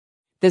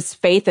This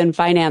Faith and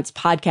Finance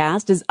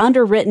podcast is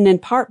underwritten in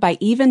part by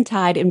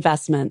Eventide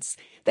Investments.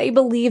 They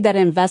believe that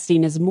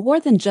investing is more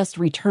than just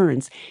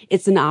returns.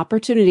 It's an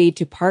opportunity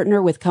to partner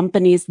with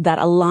companies that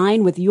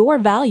align with your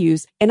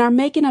values and are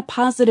making a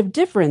positive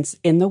difference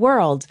in the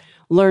world.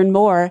 Learn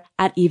more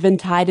at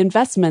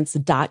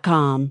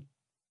eventideinvestments.com.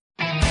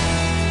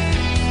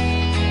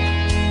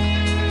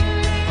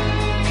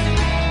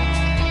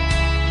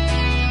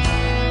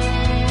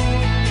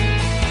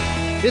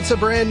 It's a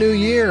brand new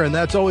year, and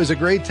that's always a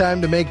great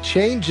time to make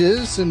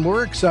changes, and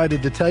we're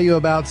excited to tell you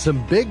about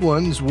some big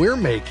ones we're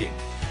making.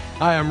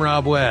 Hi, I'm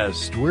Rob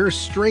West. We're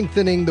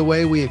strengthening the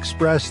way we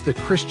express the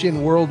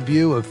Christian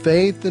worldview of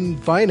faith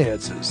and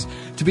finances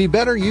to be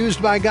better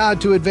used by God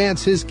to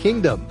advance His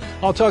kingdom.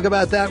 I'll talk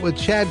about that with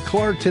Chad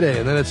Clark today,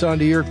 and then it's on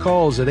to your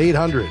calls at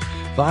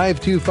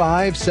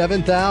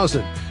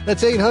 800-525-7000.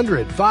 That's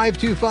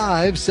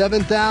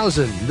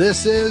 800-525-7000.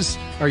 This is,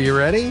 are you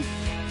ready?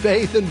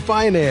 Faith and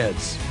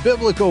Finance,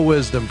 biblical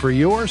wisdom for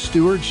your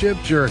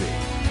stewardship journey.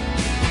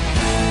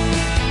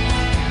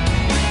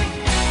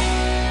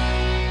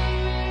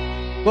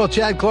 Well,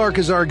 Chad Clark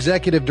is our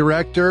executive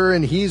director,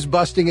 and he's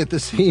busting at the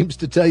seams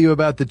to tell you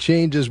about the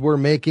changes we're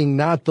making,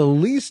 not the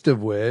least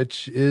of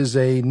which is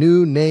a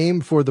new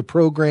name for the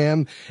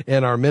program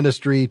and our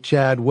ministry.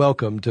 Chad,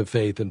 welcome to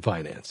Faith and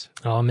Finance.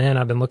 Oh, man,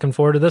 I've been looking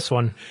forward to this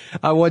one.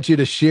 I want you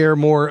to share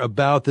more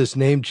about this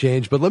name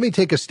change, but let me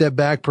take a step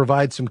back,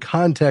 provide some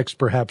context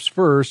perhaps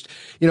first.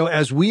 You know,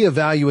 as we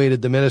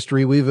evaluated the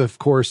ministry, we've, of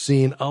course,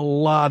 seen a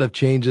lot of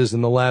changes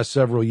in the last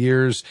several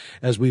years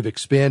as we've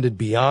expanded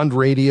beyond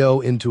radio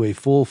into a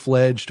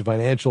full-fledged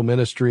financial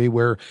ministry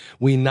where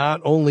we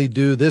not only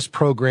do this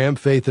program,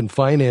 Faith and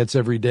Finance,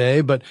 every day,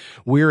 but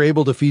we're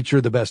able to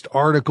feature the best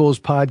articles,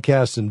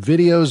 podcasts, and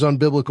videos on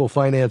biblical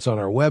finance on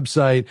our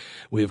website.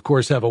 We, of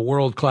course, have a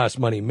world-class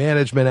money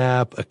management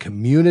app, a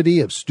community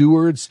of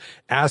stewards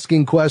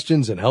asking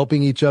questions and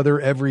helping each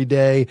other every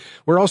day.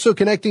 We're also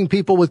connecting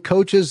people with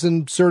coaches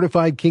and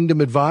certified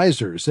kingdom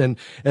advisors. And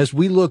as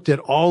we looked at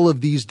all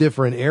of these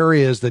different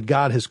areas that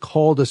God has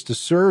called us to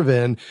serve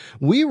in,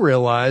 we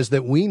realized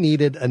that we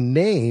needed a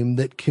name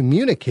that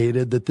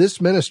communicated that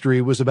this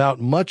ministry was about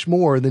much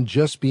more than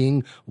just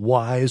being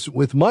wise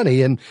with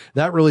money. And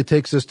that really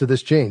takes us to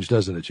this change,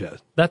 doesn't it,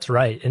 Chad? That's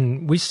right.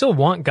 And we still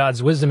want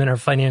God's wisdom in our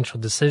financial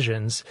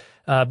decisions.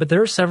 But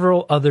there are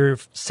several other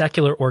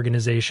secular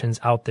organizations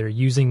out there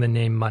using the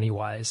name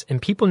MoneyWise,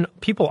 and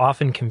people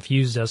often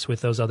confused us with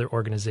those other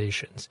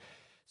organizations.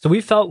 So we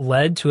felt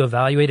led to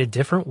evaluate a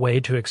different way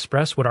to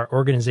express what our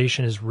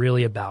organization is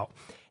really about.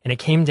 And it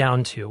came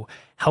down to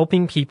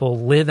helping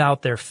people live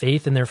out their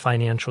faith in their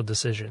financial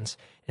decisions.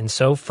 And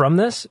so from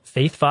this,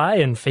 FaithFi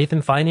and Faith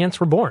and Finance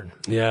were born.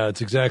 Yeah,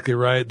 that's exactly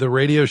right. The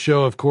radio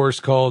show, of course,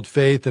 called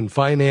Faith and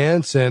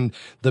Finance, and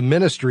the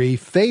ministry,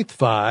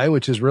 FaithFi,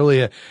 which is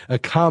really a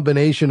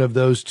combination of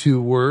those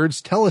two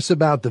words. Tell us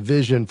about the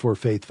vision for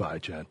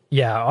FaithFi, Chad.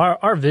 Yeah,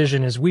 our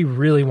vision is we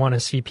really want to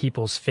see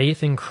people's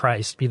faith in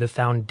Christ be the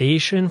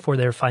foundation for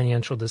their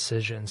financial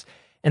decisions.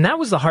 And that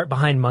was the heart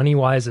behind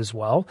MoneyWise as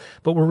well,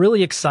 but we're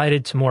really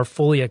excited to more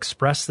fully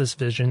express this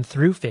vision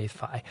through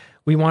FaithFi.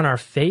 We want our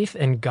faith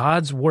and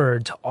God's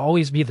Word to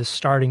always be the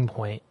starting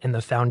point and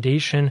the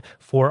foundation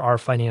for our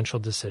financial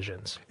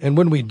decisions. And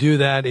when we do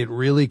that, it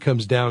really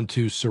comes down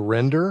to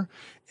surrender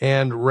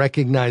and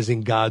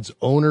recognizing God's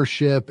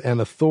ownership and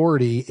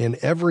authority in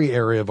every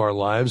area of our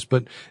lives,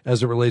 but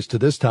as it relates to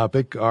this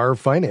topic, our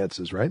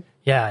finances, right?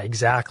 Yeah,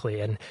 exactly.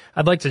 And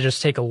I'd like to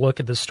just take a look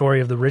at the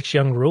story of the rich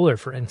young ruler,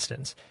 for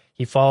instance.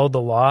 He followed the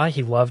law,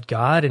 he loved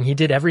God, and he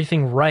did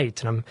everything right.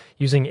 And I'm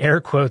using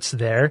air quotes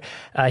there.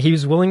 He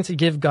was willing to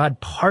give God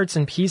parts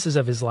and pieces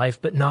of his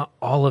life, but not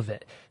all of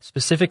it,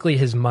 specifically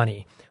his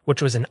money,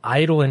 which was an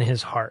idol in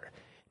his heart.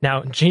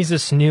 Now,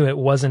 Jesus knew it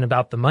wasn't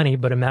about the money,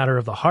 but a matter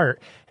of the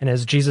heart. And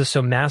as Jesus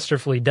so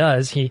masterfully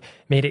does, he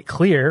made it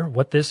clear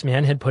what this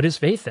man had put his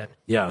faith in.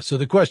 Yeah, so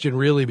the question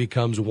really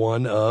becomes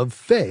one of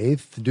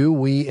faith. Do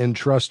we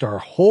entrust our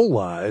whole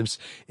lives,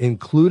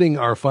 including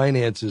our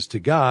finances, to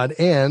God?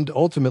 And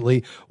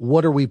ultimately,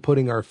 what are we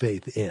putting our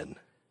faith in?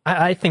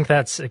 I think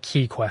that's a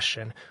key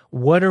question.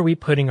 What are we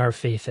putting our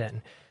faith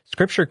in?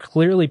 Scripture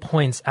clearly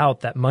points out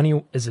that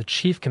money is a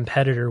chief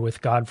competitor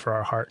with God for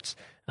our hearts.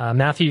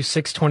 Matthew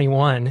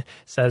 6:21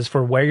 says,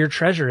 "For where your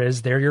treasure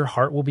is, there your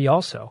heart will be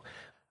also."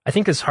 I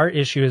think this heart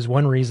issue is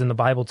one reason the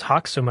Bible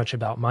talks so much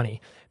about money,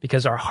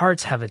 because our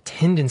hearts have a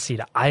tendency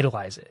to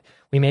idolize it.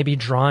 We may be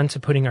drawn to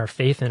putting our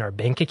faith in our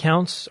bank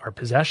accounts, our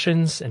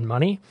possessions, and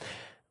money.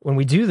 When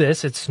we do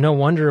this, it's no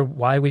wonder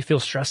why we feel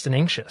stressed and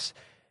anxious,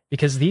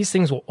 because these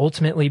things will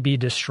ultimately be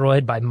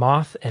destroyed by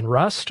moth and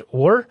rust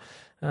or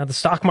the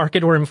stock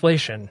market or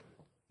inflation.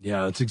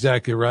 Yeah, that's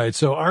exactly right.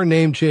 So our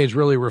name change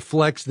really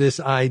reflects this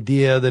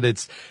idea that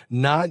it's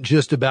not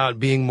just about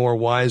being more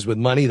wise with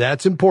money.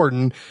 That's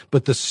important.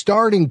 But the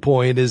starting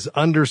point is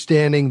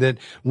understanding that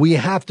we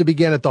have to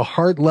begin at the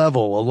heart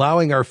level,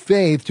 allowing our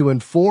faith to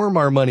inform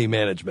our money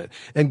management.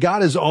 And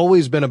God has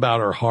always been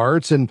about our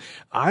hearts. And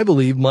I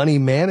believe money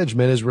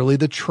management is really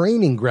the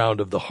training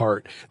ground of the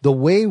heart. The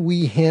way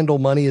we handle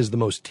money is the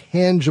most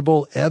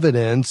tangible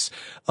evidence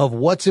of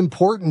what's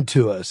important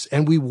to us.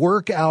 And we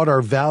work out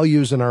our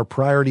values and our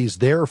priorities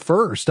there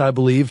first, I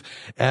believe,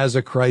 as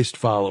a Christ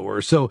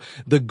follower. So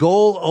the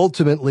goal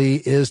ultimately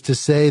is to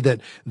say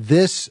that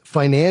this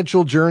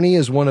financial journey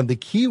is one of the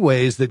key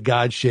ways that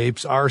God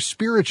shapes our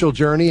spiritual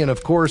journey. And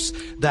of course,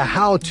 the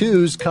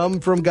how-tos come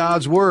from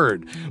God's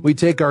word. We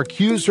take our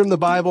cues from the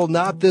Bible,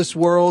 not this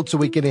world, so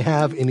we can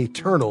have an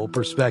eternal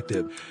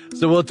perspective.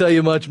 So we'll tell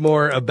you much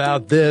more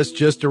about this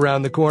just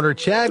around the corner.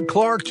 Chad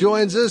Clark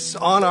joins us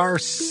on our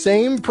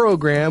same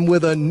program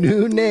with a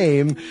new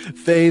name,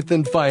 Faith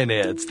and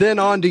Finance. Then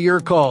on to your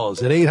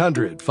calls at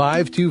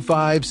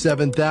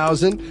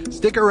 800-525-7000.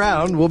 Stick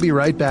around. We'll be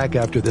right back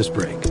after this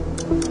break.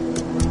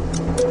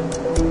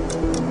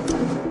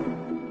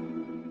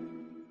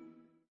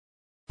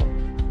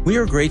 We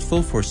are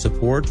grateful for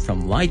support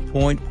from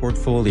LightPoint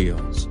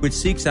Portfolios, which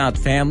seeks out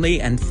family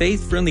and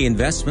faith-friendly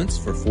investments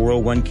for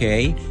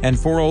 401k and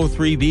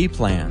 403b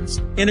plans,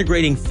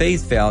 integrating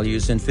faith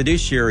values and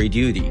fiduciary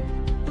duty.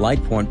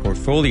 LightPoint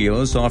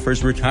Portfolios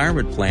offers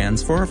retirement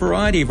plans for a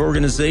variety of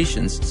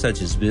organizations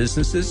such as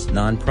businesses,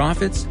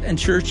 nonprofits, and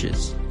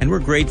churches. And we're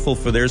grateful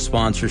for their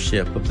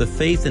sponsorship of the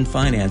Faith and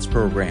Finance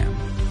program.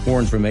 More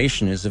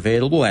information is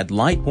available at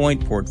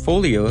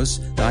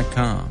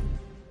lightpointportfolios.com.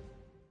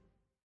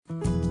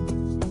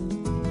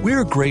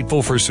 We're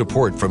grateful for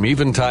support from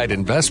Eventide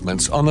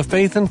Investments on the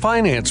Faith and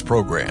Finance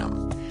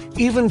program.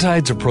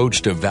 Eventide's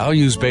approach to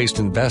values-based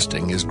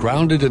investing is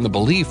grounded in the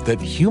belief that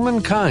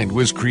humankind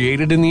was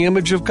created in the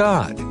image of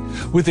God,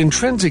 with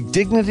intrinsic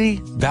dignity,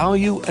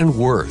 value, and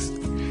worth.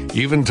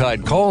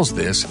 Eventide calls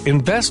this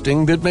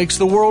investing that makes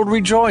the world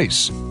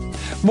rejoice.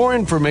 More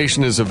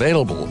information is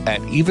available at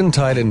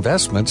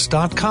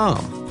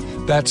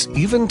eventideinvestments.com. That's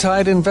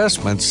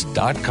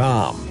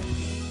eventideinvestments.com.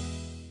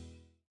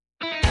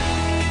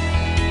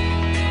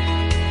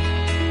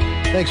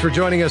 Thanks for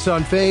joining us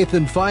on Faith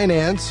and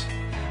Finance.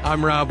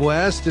 I'm Rob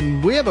West,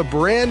 and we have a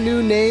brand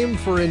new name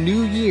for a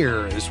new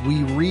year as we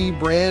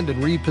rebrand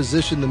and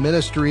reposition the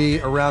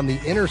ministry around the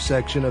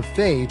intersection of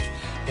faith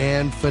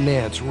and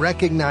finance,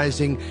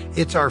 recognizing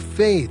it's our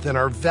faith and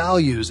our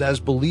values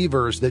as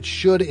believers that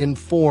should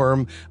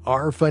inform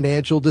our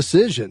financial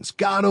decisions.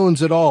 God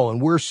owns it all,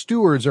 and we're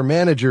stewards or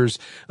managers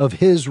of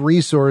His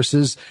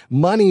resources.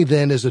 Money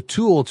then is a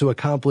tool to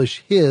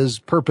accomplish His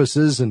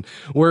purposes, and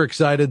we're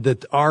excited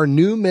that our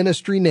new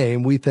ministry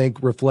name, we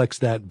think, reflects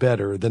that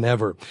better than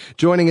ever.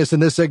 Joining us in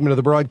this segment of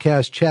the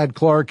broadcast, Chad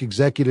Clark,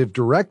 Executive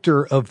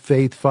Director of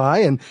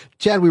FaithFi. And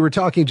Chad, we were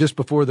talking just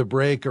before the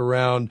break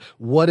around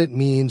what it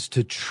means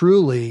to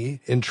truly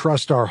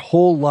entrust our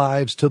whole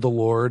lives to the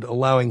Lord,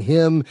 allowing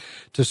Him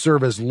to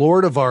serve as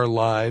Lord of our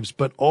lives,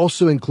 but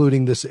also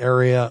including this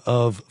area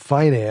of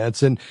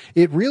finance. And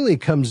it really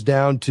comes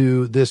down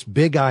to this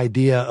big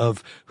idea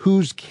of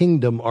whose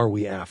kingdom are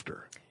we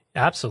after?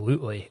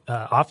 Absolutely.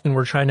 Often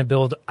we're trying to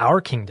build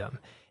our kingdom.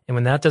 And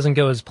when that doesn't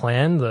go as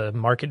planned, the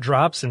market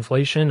drops,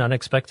 inflation,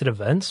 unexpected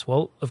events,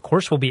 well, of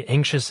course we'll be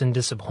anxious and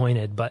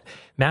disappointed. But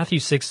Matthew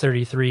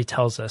 6:33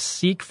 tells us,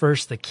 seek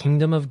first the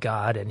kingdom of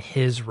God and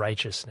His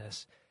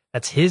righteousness.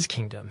 That's His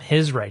kingdom,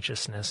 His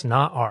righteousness,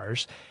 not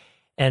ours.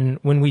 And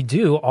when we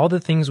do, all the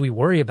things we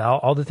worry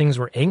about, all the things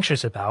we're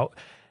anxious about,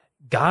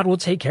 God will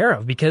take care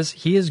of because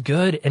He is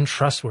good and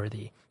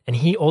trustworthy. And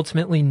He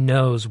ultimately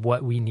knows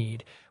what we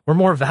need. We're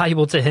more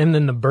valuable to Him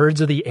than the birds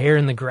of the air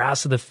and the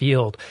grass of the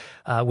field,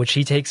 which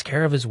He takes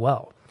care of as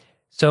well.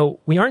 So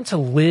we aren't to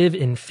live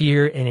in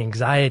fear and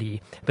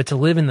anxiety, but to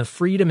live in the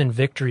freedom and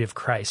victory of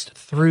Christ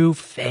through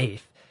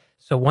faith.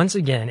 So once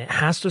again, it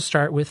has to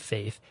start with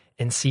faith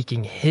and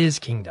seeking His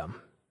kingdom.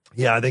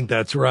 Yeah, I think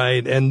that's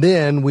right. And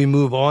then we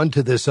move on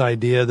to this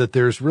idea that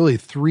there's really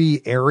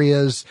three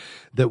areas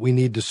that we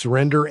need to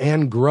surrender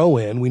and grow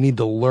in. We need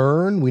to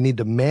learn, we need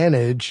to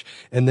manage,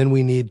 and then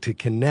we need to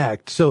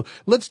connect. So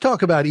let's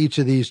talk about each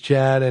of these,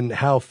 Chad, and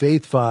how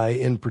FaithFi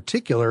in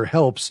particular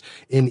helps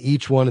in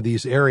each one of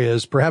these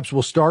areas. Perhaps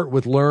we'll start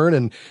with learn.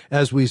 And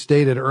as we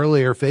stated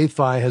earlier,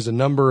 FaithFi has a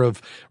number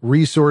of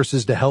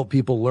resources to help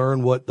people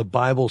learn what the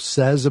Bible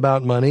says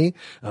about money,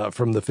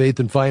 from the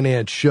Faith and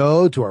Finance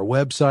show to our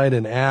website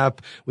and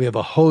app. We have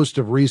a host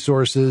of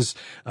resources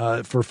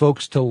for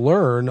folks to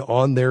learn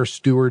on their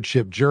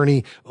stewardship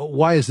journey.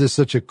 Why is this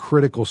such a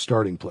critical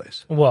starting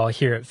place? Well,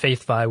 here at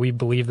FaithFi, we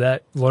believe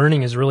that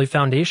learning is really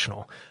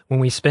foundational. When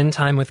we spend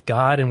time with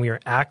God and we are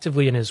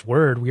actively in His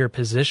Word, we are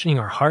positioning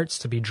our hearts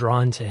to be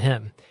drawn to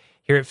Him.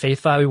 Here at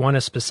FaithFi, we want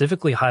to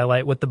specifically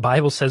highlight what the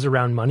Bible says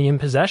around money and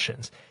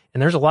possessions.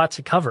 And there's a lot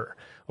to cover.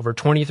 over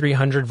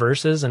 2,300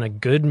 verses, and a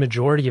good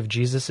majority of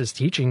Jesus'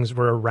 teachings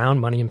were around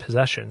money and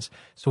possessions.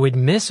 So we'd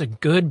miss a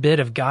good bit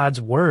of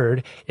God's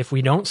word if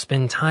we don't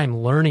spend time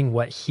learning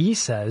what he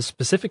says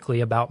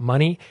specifically about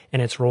money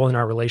and its role in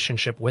our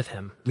relationship with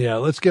him. Yeah,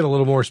 let's get a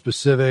little more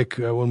specific.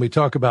 When we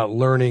talk about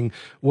learning,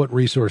 what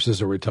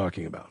resources are we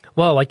talking about?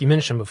 Well, like you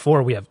mentioned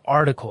before, we have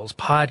articles,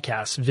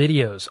 podcasts,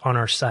 videos on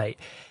our site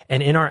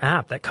and in our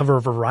app that cover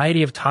a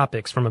variety of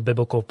topics from a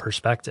biblical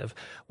perspective.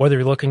 Whether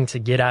you're looking to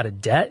get out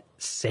of debt,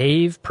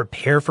 save,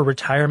 prepare for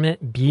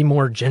retirement, be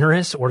more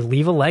generous, or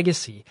leave a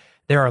legacy,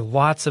 there are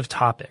lots of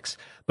topics.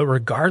 But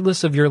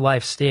regardless of your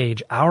life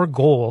stage, our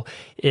goal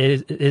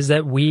is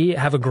that we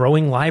have a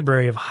growing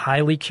library of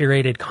highly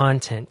curated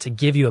content to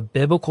give you a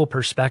biblical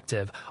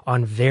perspective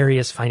on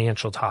various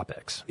financial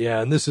topics.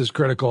 Yeah, and this is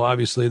critical.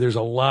 Obviously, there's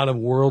a lot of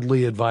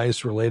worldly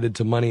advice related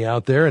to money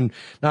out there, and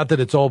not that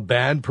it's all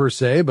bad per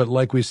se, but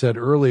like we said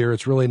earlier,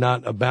 it's really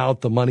not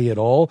about the money at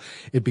all.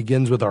 It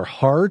begins with our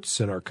hearts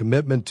and our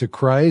commitment to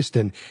Christ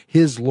and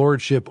his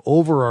lordship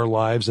over our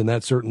lives, and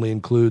that certainly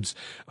includes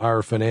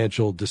our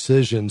financial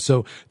decisions.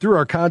 So through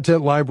our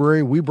content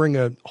library, we bring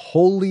a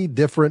wholly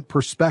different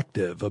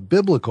perspective, a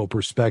biblical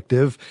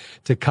perspective,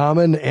 to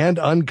common and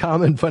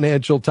uncommon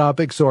financial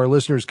topics so our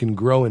listeners can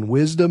grow in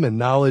wisdom and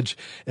knowledge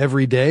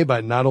every day by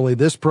not only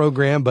this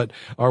program, but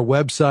our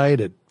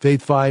website at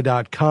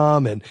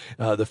FaithFi.com and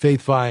the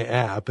FaithFi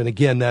app. And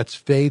again,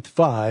 that's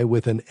FaithFi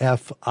with an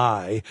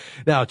F-I.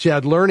 Now,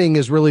 Chad, learning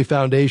is really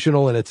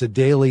foundational and it's a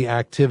daily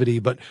activity,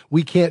 but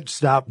we can't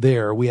stop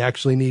there. We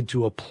actually need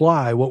to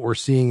apply what we're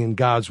seeing in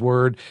God's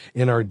Word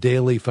in our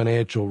daily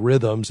financial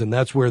rhythms, and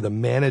that's where the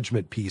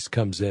management piece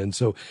comes in.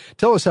 So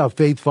tell us how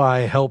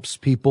FaithFi helps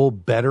people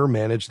better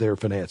manage their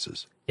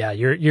finances. Yeah,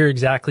 you're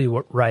exactly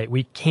right.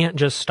 We can't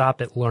just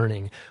stop at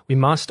learning. We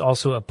must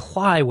also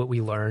apply what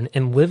we learn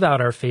and live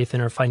out our faith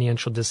in our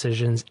financial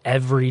decisions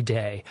every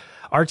day.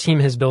 Our team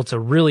has built a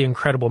really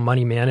incredible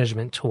money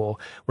management tool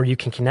where you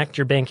can connect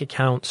your bank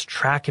accounts,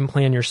 track and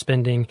plan your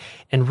spending,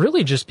 and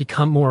really just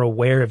become more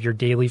aware of your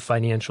daily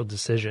financial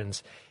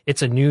decisions.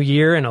 It's a new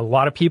year, and a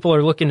lot of people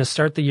are looking to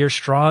start the year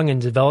strong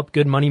and develop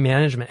good money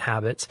management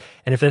habits.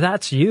 And if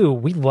that's you,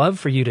 we'd love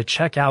for you to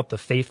check out the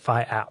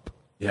FaithFi app.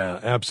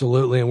 Yeah,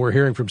 absolutely. And we're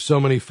hearing from so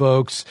many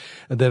folks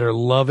that are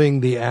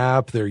loving the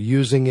app. They're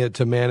using it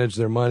to manage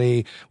their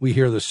money. We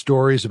hear the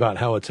stories about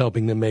how it's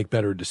helping them make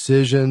better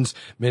decisions,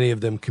 many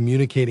of them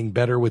communicating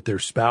better with their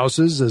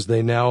spouses as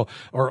they now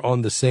are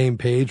on the same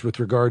page with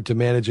regard to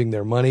managing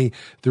their money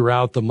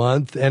throughout the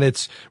month. And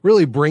it's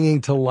really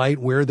bringing to light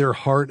where their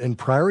heart and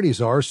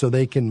priorities are so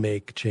they can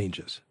make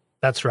changes.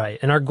 That's right.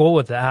 And our goal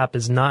with the app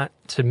is not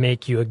to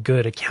make you a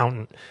good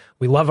accountant.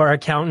 We love our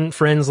accountant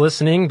friends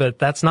listening, but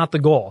that's not the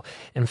goal.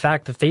 In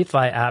fact, the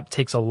FaithFi app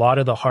takes a lot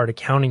of the hard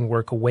accounting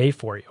work away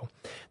for you.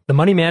 The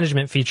money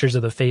management features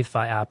of the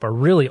FaithFi app are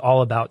really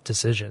all about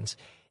decisions.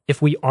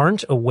 If we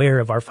aren't aware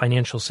of our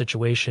financial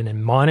situation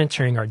and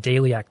monitoring our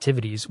daily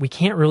activities, we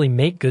can't really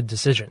make good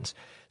decisions.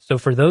 So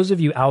for those of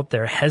you out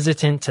there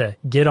hesitant to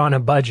get on a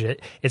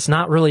budget, it's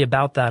not really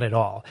about that at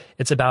all.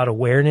 It's about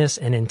awareness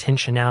and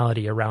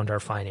intentionality around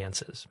our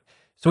finances.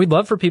 So we'd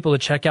love for people to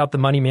check out the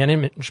money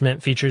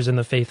management features in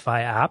the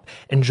FaithFi app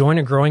and join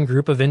a growing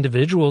group of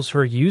individuals who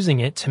are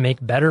using it to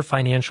make better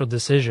financial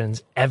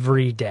decisions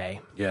every day.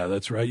 Yeah,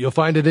 that's right. You'll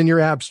find it in your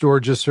app store.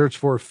 Just search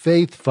for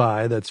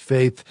FaithFi. That's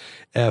Faith,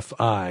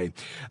 F-I.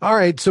 All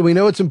right, so we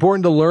know it's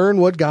important to learn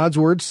what God's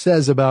Word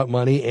says about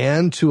money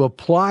and to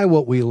apply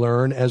what we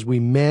learn as we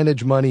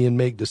manage money and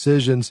make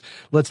decisions.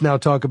 Let's now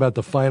talk about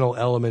the final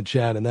element,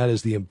 Chad, and that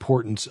is the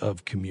importance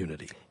of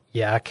community.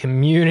 Yeah,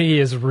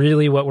 community is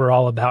really what we're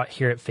all about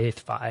here at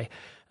FaithFi.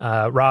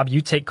 Rob, you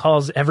take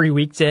calls every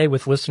weekday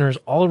with listeners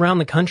all around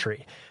the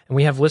country, and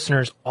we have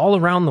listeners all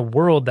around the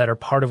world that are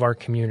part of our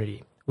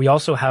community. We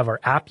also have our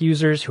app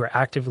users who are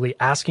actively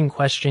asking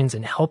questions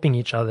and helping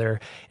each other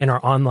in our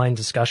online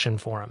discussion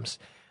forums.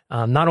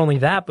 Not only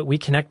that, but we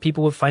connect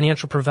people with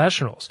financial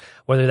professionals,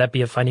 whether that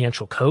be a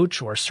financial coach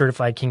or a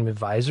certified kingdom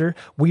advisor.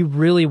 We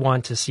really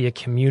want to see a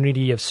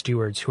community of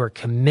stewards who are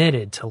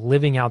committed to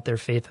living out their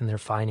faith in their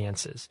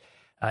finances.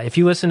 If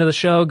you listen to the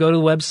show, go to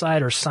the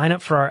website or sign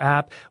up for our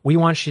app. We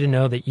want you to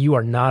know that you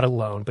are not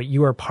alone, but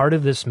you are part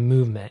of this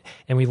movement,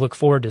 and we look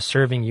forward to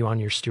serving you on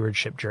your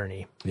stewardship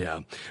journey.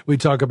 Yeah. We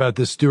talk about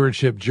this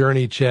stewardship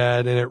journey,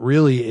 Chad, and it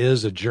really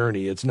is a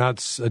journey. It's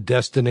not a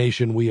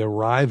destination we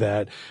arrive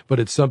at, but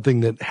it's something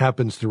that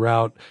happens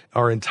throughout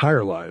our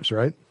entire lives,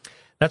 right?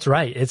 That's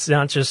right. It's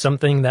not just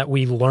something that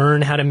we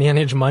learn how to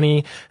manage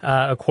money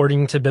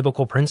according to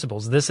biblical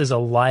principles. This is a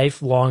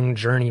lifelong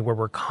journey where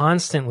we're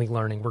constantly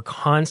learning. We're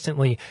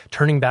constantly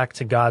turning back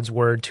to God's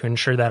Word to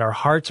ensure that our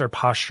hearts are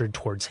postured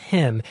towards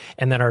Him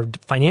and that our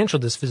financial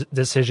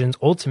decisions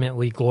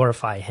ultimately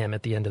glorify Him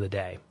at the end of the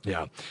day.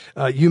 Yeah.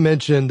 You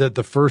mentioned that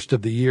the first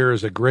of the year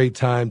is a great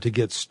time to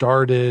get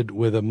started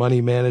with a money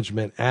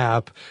management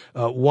app.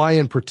 Why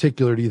in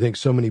particular do you think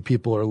so many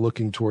people are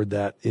looking toward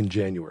that in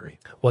January?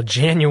 Well,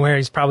 January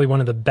is probably one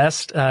of the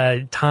best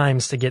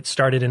times to get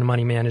started in a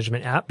money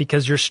management app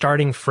because you're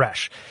starting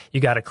fresh. You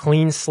got a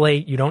clean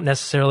slate. You don't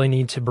necessarily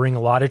need to bring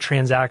a lot of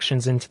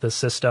transactions into the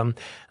system.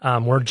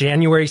 We're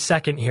January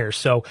 2nd here,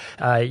 so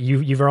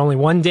you're only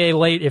one day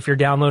late if you're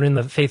downloading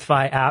the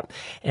FaithFi app.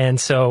 And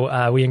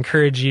so we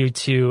encourage you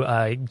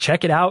to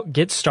check it out,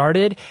 get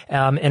started.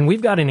 And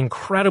we've got an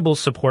incredible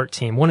support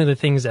team. One of the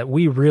things that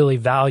we really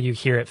value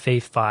here at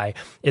FaithFi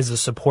is the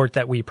support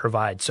that we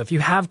provide. So if you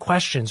have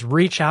questions,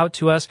 reach out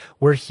to us.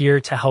 We're here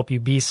to help you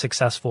be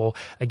successful,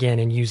 again,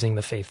 in using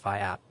the FaithFi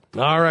app.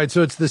 All right.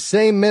 So it's the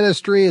same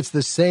ministry. It's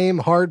the same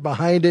heart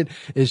behind it.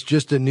 It's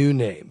just a new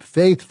name.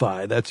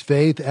 FaithFi. That's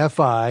Faith,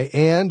 F-I,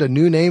 and a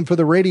new name for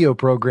the radio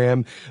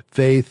program,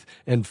 Faith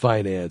and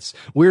Finance.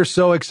 We're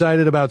so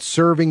excited about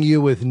serving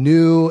you with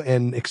new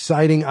and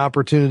exciting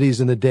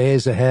opportunities in the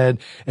days ahead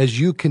as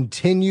you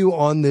continue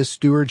on this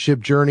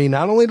stewardship journey,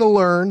 not only to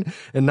learn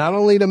and not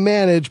only to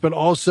manage, but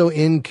also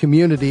in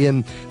community.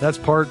 And that's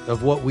part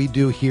of what we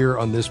do here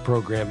on this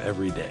program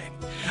every day.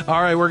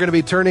 All right, we're going to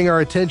be turning our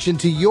attention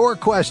to your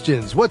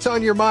questions. What's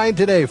on your mind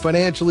today,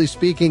 financially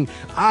speaking?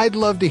 I'd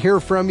love to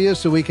hear from you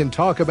so we can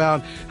talk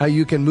about how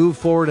you can move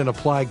forward and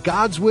apply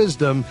God's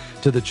wisdom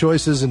to the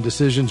choices and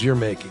decisions you're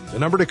making. The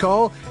number to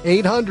call,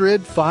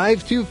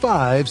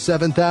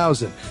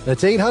 800-525-7000.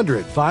 That's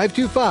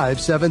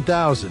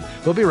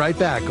 800-525-7000. We'll be right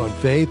back on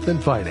Faith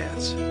and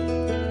Finance.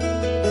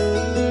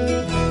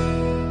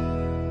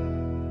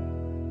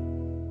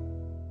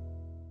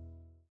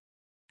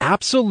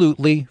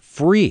 Absolutely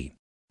free.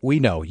 We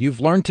know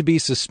you've learned to be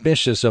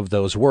suspicious of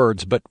those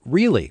words, but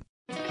really,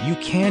 you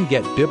can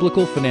get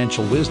biblical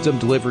financial wisdom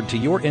delivered to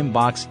your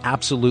inbox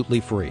absolutely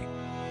free.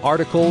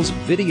 Articles,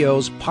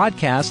 videos,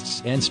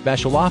 podcasts, and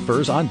special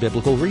offers on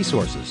biblical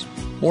resources.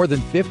 More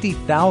than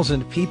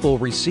 50,000 people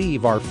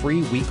receive our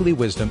free weekly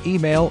wisdom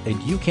email, and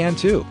you can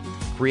too.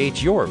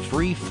 Create your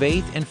free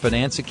Faith and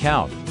Finance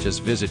account.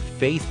 Just visit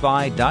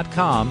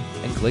faithfi.com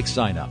and click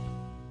sign up.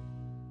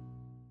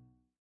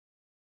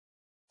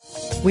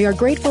 We are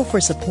grateful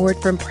for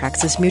support from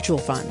Praxis Mutual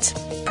Funds.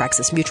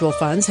 Praxis Mutual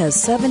Funds has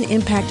 7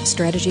 impact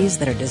strategies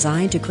that are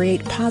designed to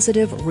create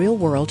positive,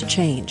 real-world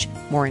change.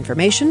 More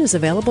information is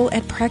available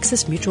at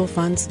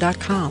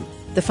praxismutualfunds.com.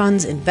 The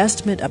fund's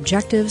investment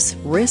objectives,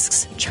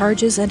 risks,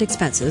 charges, and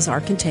expenses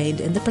are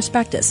contained in the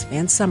prospectus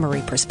and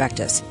summary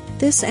prospectus.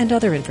 This and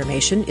other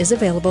information is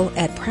available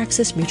at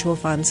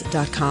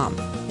praxismutualfunds.com.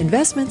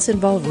 Investments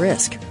involve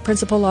risk.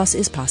 Principal loss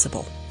is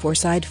possible.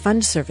 Foreside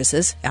Fund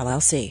Services,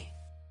 LLC.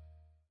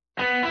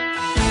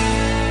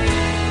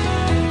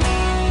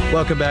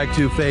 Welcome back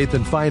to Faith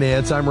and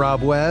Finance. I'm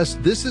Rob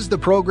West. This is the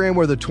program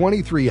where the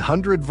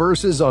 2,300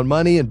 verses on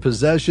money and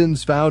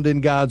possessions found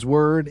in God's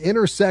Word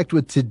intersect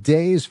with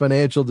today's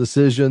financial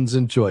decisions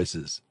and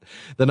choices.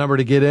 The number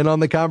to get in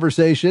on the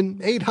conversation,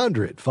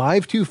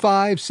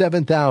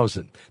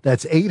 800-525-7000.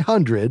 That's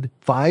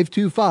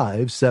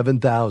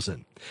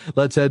 800-525-7000.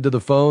 Let's head to the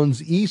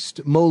phones.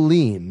 East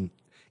Moline,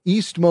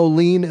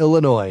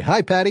 Illinois.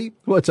 Hi, Patty.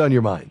 What's on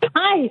your mind?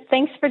 Hi.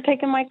 Thanks for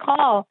taking my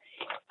call.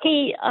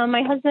 Hey,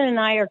 my husband and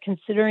I are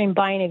considering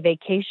buying a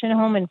vacation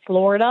home in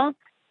Florida.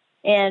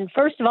 And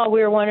first of all, we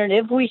were wondering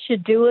if we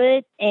should do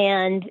it.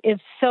 And if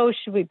so,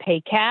 should we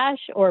pay cash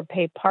or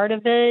pay part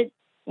of it,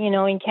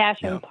 in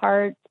cash and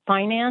part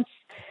finance?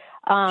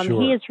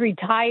 Sure. He is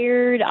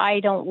retired. I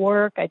don't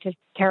work. I take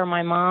care of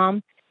my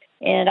mom.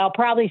 And I'll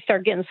probably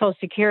start getting Social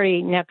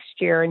Security next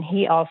year. And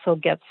he also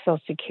gets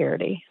Social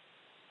Security.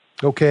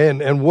 Okay.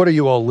 And what are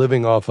you all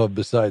living off of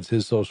besides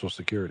his Social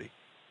Security?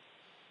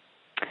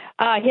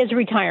 His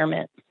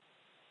retirement.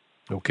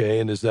 Okay,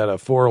 and is that a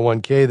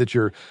 401k that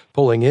you're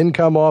pulling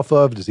income off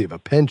of? Does he have a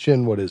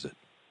pension? What is it?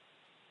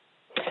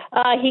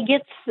 He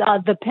gets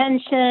the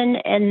pension,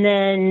 and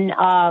then,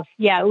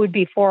 it would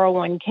be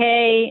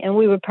 401k, and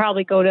we would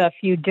probably go to a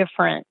few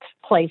different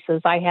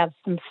places. I have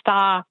some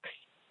stocks,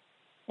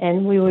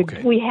 and we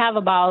have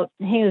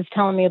he was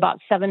telling me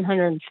about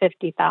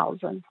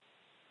 $750,000.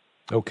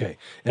 Okay,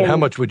 and how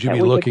much would you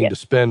be looking to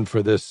spend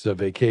for this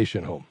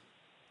vacation home?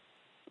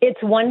 It's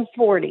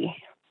 $140,000.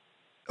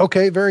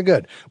 Okay, very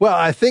good. Well,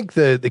 I think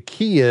the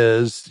key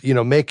is,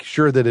 make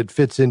sure that it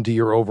fits into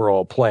your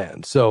overall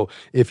plan. So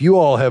if you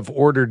all have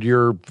ordered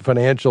your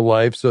financial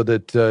life so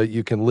that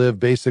you can live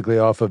basically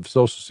off of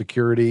Social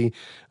Security,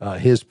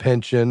 his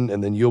pension,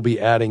 and then you'll be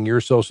adding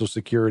your Social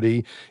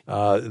Security,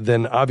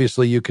 then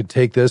obviously you could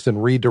take this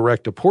and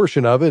redirect a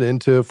portion of it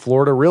into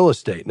Florida real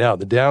estate. Now,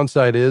 the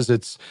downside is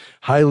it's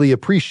highly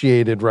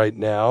appreciated right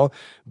now,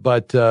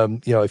 but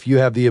if you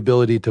have the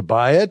ability to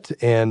buy it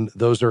and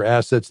those are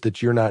assets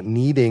that you're not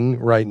needing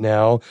right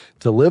now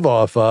to live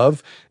off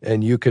of,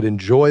 and you could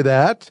enjoy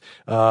that,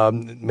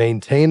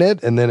 maintain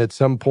it, and then at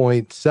some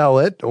point sell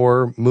it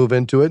or move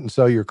into it and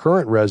sell your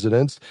current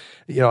residence.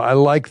 I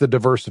like the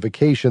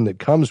diversification that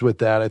comes with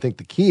that. I think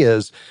the key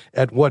is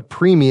at what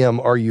premium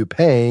are you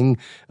paying,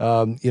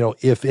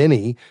 if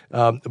any.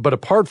 But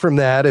apart from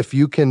that, if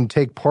you can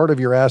take part of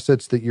your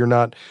assets that you're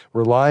not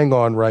relying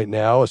on right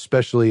now,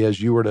 especially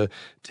as you were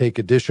take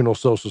additional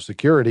Social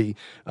Security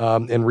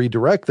and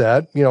redirect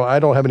that, I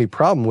don't have any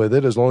problem with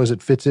it as long as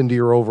it fits into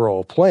your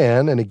overall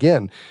plan. And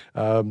again,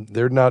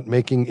 they're not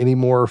making any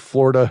more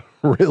Florida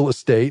real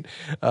estate.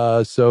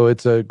 So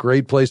it's a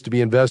great place to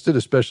be invested,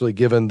 especially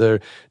given the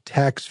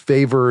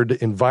tax-favored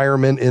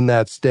environment in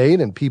that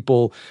state and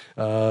people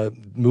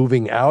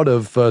moving out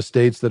of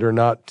states that are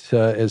not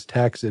as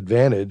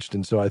tax-advantaged.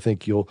 And so I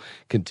think you'll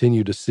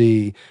continue to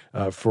see,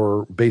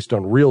 based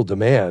on real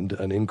demand,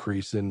 an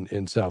increase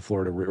in South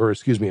Florida,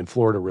 in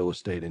Florida real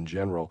estate in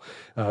general.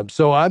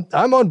 So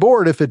I'm on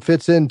board if it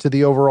fits into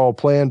the overall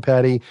plan,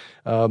 Patty,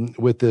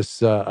 with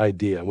this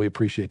idea. We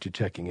appreciate you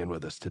checking in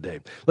with us today.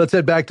 Let's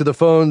head back to the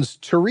phones.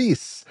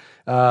 Therese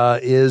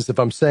is, if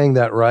I'm saying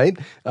that right,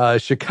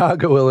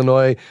 Chicago,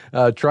 Illinois.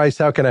 Trice,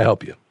 how can I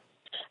help you?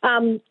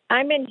 I'm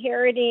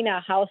inheriting a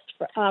house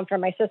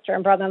from my sister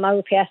and brother-in-law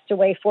who passed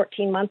away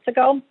 14 months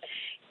ago,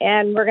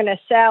 and we're going to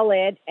sell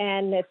it.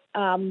 And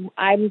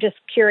I'm just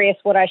curious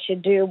what I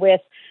should do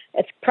with.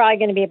 It's probably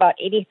going to be about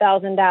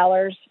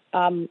 $80,000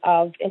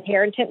 of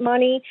inheritance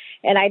money,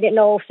 and I didn't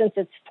know since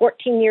it's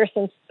 14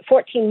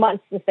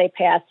 months since they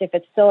passed, if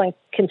it's still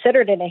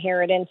considered an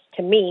inheritance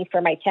to me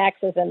for my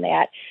taxes and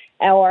that,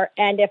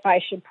 and if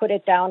I should put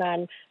it down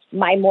on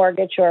my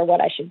mortgage or what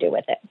I should do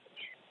with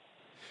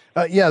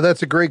it. Yeah,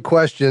 that's a great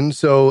question.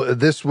 So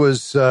this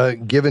was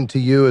given to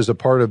you as a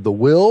part of the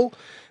will,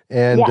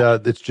 and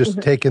it's just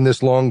taken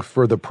this long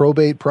for the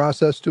probate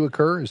process to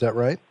occur. Is that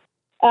right?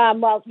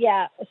 Well,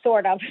 yeah,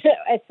 sort of.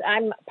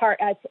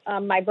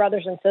 My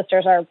brothers and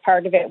sisters are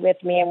part of it with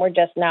me, and we're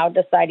just now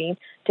deciding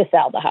to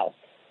sell the house.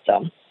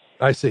 So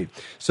I see.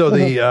 So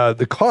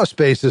the cost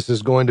basis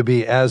is going to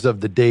be as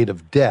of the date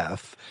of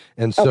death,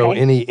 and so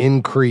any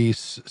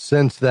increase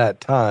since that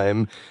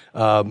time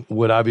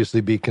would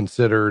obviously be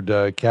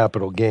considered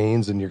capital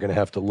gains, and you're going to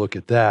have to look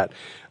at that.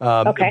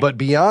 But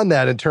beyond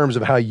that, in terms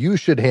of how you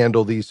should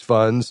handle these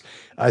funds,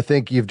 I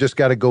think you've just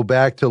got to go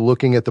back to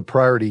looking at the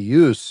priority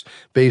use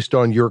based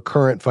on your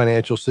current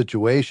financial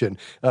situation.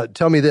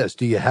 Tell me this,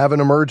 do you have an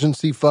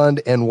emergency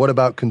fund, and what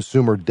about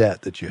consumer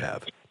debt that you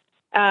have?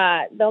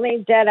 The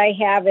only debt I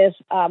have is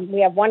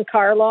we have one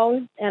car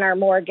loan and our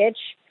mortgage.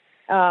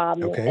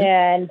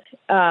 And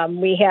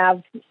we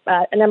have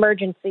an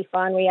emergency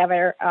fund. We have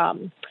our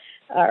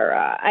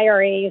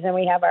IRAs, and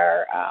we have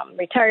our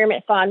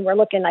retirement fund. We're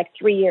looking like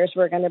 3 years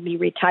we're going to be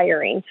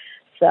retiring.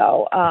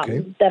 So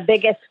the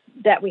biggest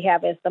debt we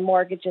have is the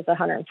mortgage is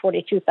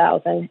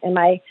 $142,000, and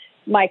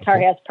my car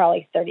has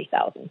probably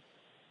 $30,000.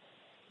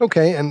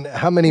 Okay, and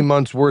how many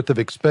months worth of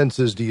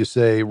expenses do you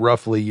say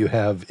roughly you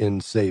have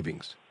in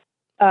savings?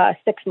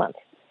 6 months.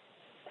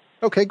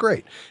 Okay,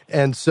 great.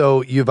 And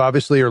so you've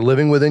obviously are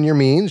living within your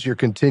means. You're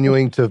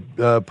continuing to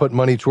put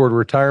money toward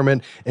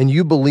retirement, and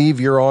you believe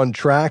you're on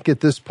track at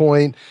this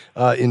point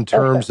in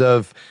terms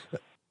of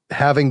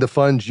having the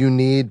funds you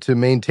need to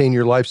maintain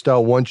your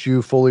lifestyle once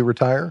you fully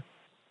retire?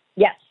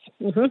 Yes.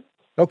 Mm-hmm.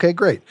 Okay,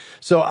 great.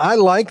 So I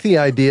like the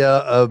idea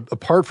of,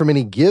 apart from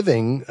any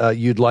giving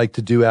you'd like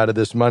to do out of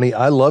this money,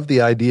 I love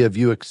the idea of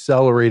you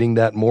accelerating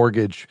that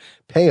mortgage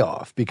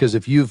payoff, because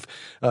if you've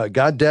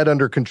got debt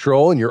under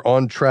control and you're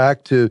on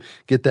track to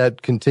get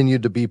that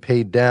continued to be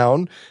paid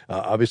down,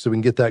 obviously we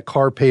can get that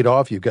car paid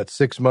off. You've got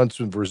 6 months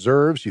of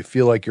reserves. You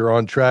feel like you're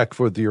on track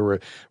for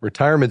your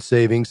retirement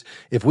savings.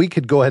 If we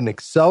could go ahead and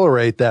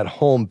accelerate that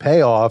home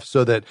payoff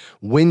so that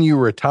when you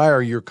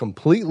retire, you're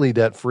completely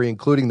debt free,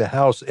 including the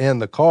house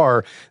and the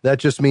car, that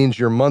just means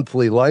your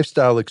monthly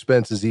lifestyle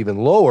expense is even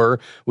lower,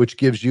 which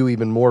gives you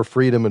even more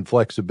freedom and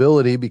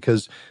flexibility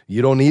because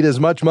you don't need as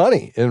much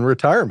money in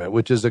retirement,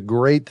 which is a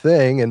great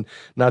thing, and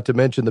not to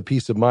mention the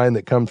peace of mind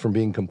that comes from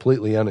being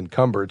completely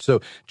unencumbered. So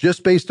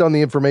just based on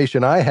the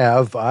information I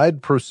have,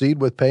 I'd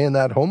proceed with paying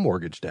that home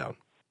mortgage down.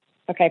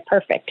 Okay,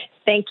 perfect.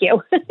 Thank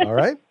you. All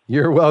right.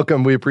 You're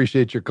welcome. We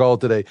appreciate your call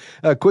today.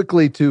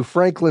 Quickly to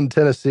Franklin,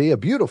 Tennessee, a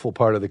beautiful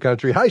part of the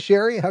country. Hi,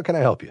 Sherry. How can I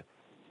help you?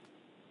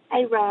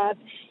 Hey, Rob.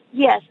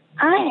 Yes,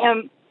 I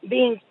am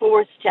being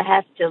forced to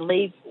have to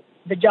leave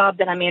the job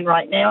that I'm in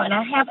right now, and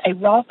I have a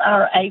Roth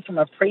IRA from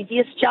a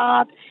previous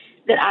job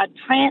that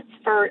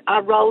I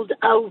rolled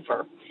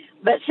over.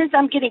 But since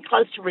I'm getting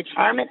close to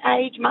retirement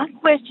age, my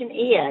question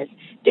is,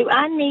 do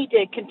I need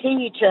to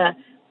continue to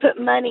put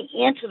money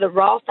into the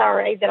Roth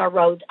IRA that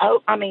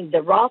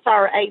the Roth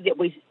IRA that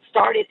we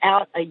started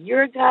out a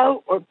year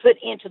ago, or put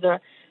into the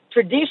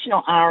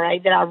traditional IRA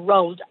that I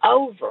rolled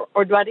over,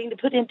 or do I need to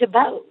put into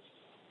both?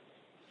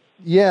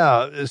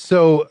 Yeah,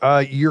 so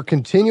you're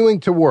continuing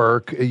to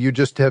work. You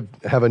just have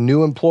a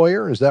new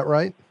employer, is that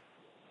right?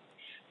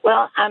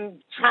 Well,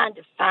 I'm trying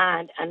to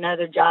find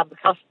another job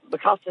because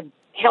of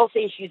health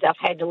issues. I've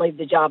had to leave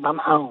the job I'm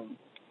on.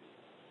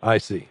 I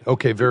see.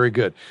 Okay, very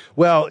good.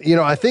 Well,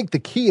 I think the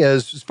key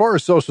is, as far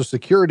as Social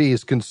Security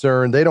is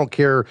concerned, they don't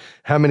care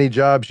how many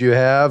jobs you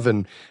have.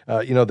 And,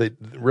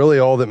 really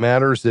all that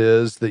matters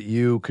is that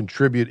you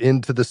contribute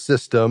into the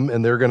system,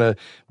 and they're going to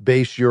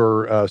base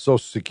your Social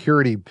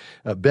Security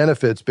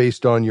benefits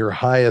based on your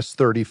highest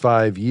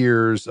 35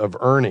 years of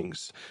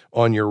earnings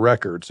on your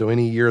record. So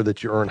any year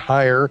that you earn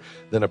higher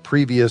than a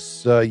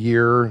previous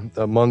year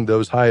among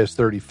those highest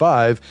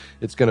 35,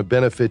 it's going to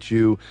benefit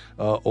you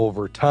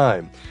over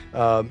time.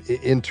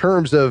 In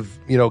terms of,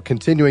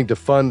 continuing to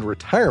fund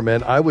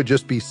retirement, I would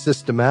just be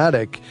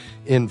systematic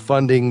in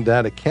funding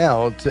that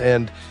account.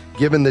 And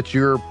given that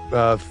you're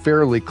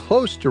fairly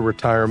close to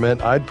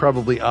retirement, I'd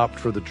probably opt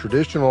for the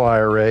traditional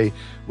IRA,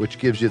 which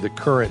gives you the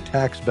current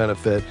tax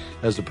benefit,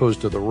 as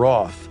opposed to the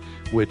Roth,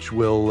 which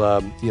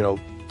will,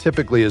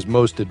 typically is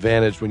most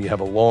advantaged when you have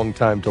a long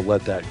time to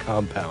let that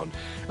compound.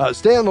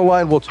 Stay on the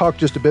line. We'll talk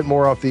just a bit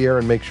more off the air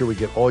and make sure we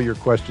get all your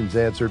questions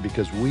answered,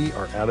 because we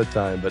are out of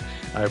time, but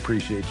I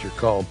appreciate your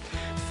call.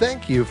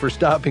 Thank you for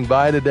stopping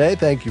by today.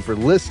 Thank you for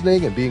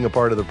listening and being a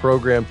part of the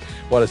program.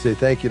 I want to say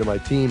thank you to my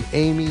team,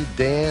 Amy,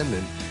 Dan,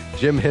 and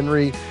Jim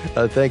Henry.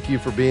 Thank you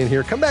for being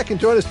here. Come back and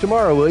join us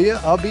tomorrow, will you?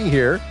 I'll be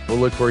here. We'll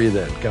look for you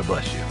then. God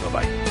bless you.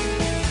 Bye-bye.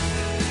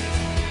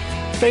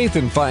 Faith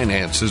and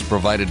Finance is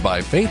provided by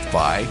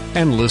FaithFi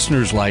and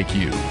listeners like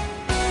you.